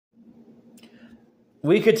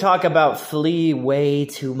We could talk about Flea way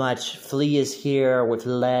too much. Flea is here with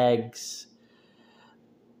legs.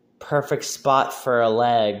 Perfect spot for a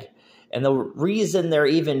leg. And the reason they're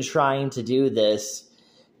even trying to do this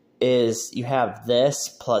is you have this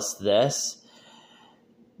plus this.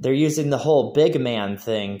 They're using the whole big man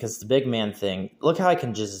thing, because the big man thing, look how I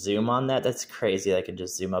can just zoom on that. That's crazy. I can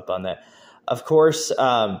just zoom up on that. Of course, you're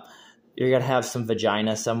going to have some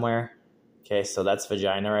vagina somewhere. Okay, so that's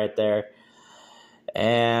vagina right there.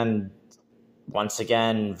 And once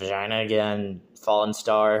again, vagina again, fallen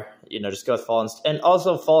star. You know, just go with fallen star. And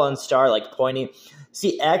also fallen star, like pointing.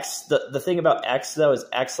 See, X, the thing about X, though, is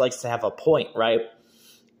X likes to have a point, right?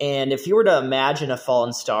 And if you were to imagine a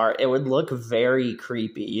fallen star, it would look very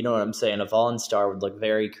creepy. You know what I'm saying? A fallen star would look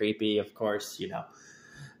very creepy, of course, you know.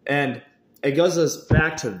 And it goes us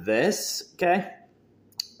back to this, okay?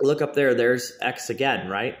 Look up there. There's X again,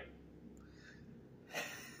 right?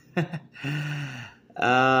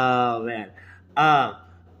 Oh, man.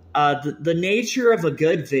 The nature of a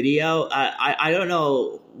good video, I don't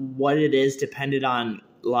know what it is dependent on,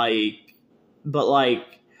 like, but, like,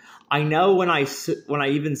 I know when I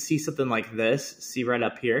even see something like this, see right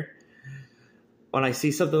up here, when I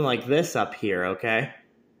see something like this up here, okay,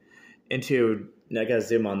 I gotta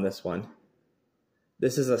zoom on this one.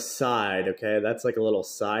 This is a side, okay, that's like a little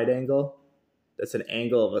side angle. That's an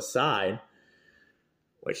angle of a side,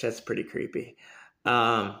 which that's pretty creepy.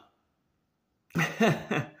 I'm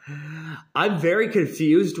very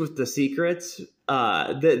confused with the secrets.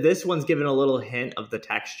 This one's given a little hint of the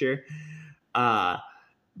texture.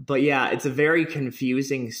 But yeah, it's a very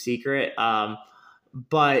confusing secret.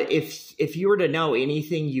 But if you were to know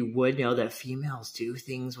anything, you would know that females do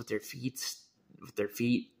things with their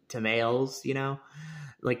feet to males, you know?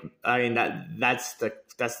 Like, I mean, that's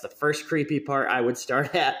the first creepy part I would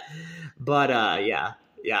start at. But yeah,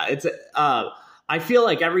 it's I feel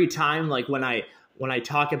like every time, like when I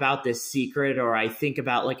talk about this secret, or I think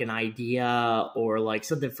about like an idea or like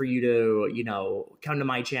something for you to, you know, come to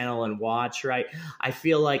my channel and watch, right? I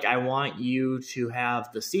feel like I want you to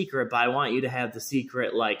have the secret, but I want you to have the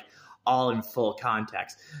secret like all in full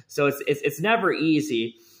context. So it's never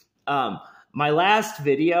easy. My last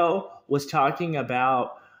video was talking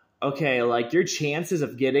about, okay, like your chances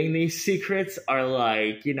of getting these secrets are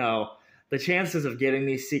like, you know, the chances of getting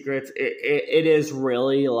these secrets, it is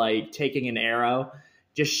really like taking an arrow,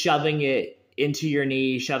 just shoving it into your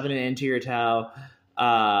knee, shoving it into your toe,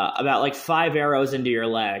 about like 5 arrows into your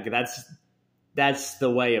leg. That's the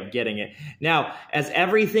way of getting it. Now, as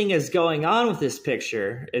everything is going on with this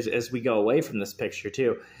picture, as we go away from this picture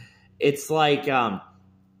too, it's like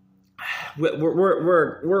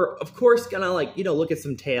we're of course gonna, like, you know, look at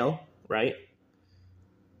some tail, right?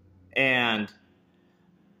 And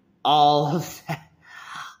all of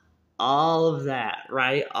that,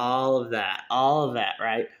 right? All of that,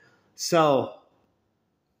 right? So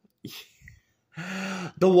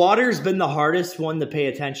the water's been the hardest one to pay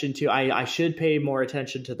attention to. I should pay more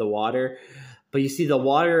attention to the water, but you see, the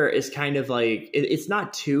water is kind of like, it's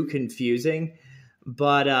not too confusing,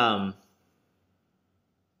 but I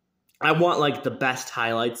want like the best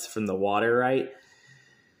highlights from the water, right?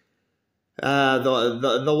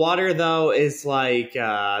 The water though is like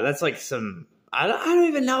that's like some, I don't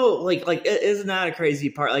even know, like isn't that a crazy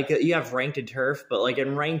part? Like, you have ranked and turf, but like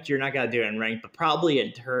in ranked you're not gonna do it in ranked, but probably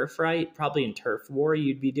in turf, right? Probably in turf war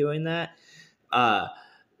you'd be doing that.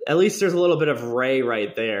 At least there's a little bit of ray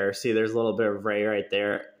right there. See, there's a little bit of ray right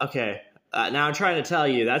there. Okay, now I'm trying to tell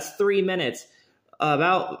you that's 3 minutes.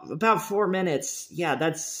 About 4 minutes. Yeah,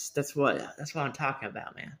 that's what I'm talking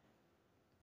about, man.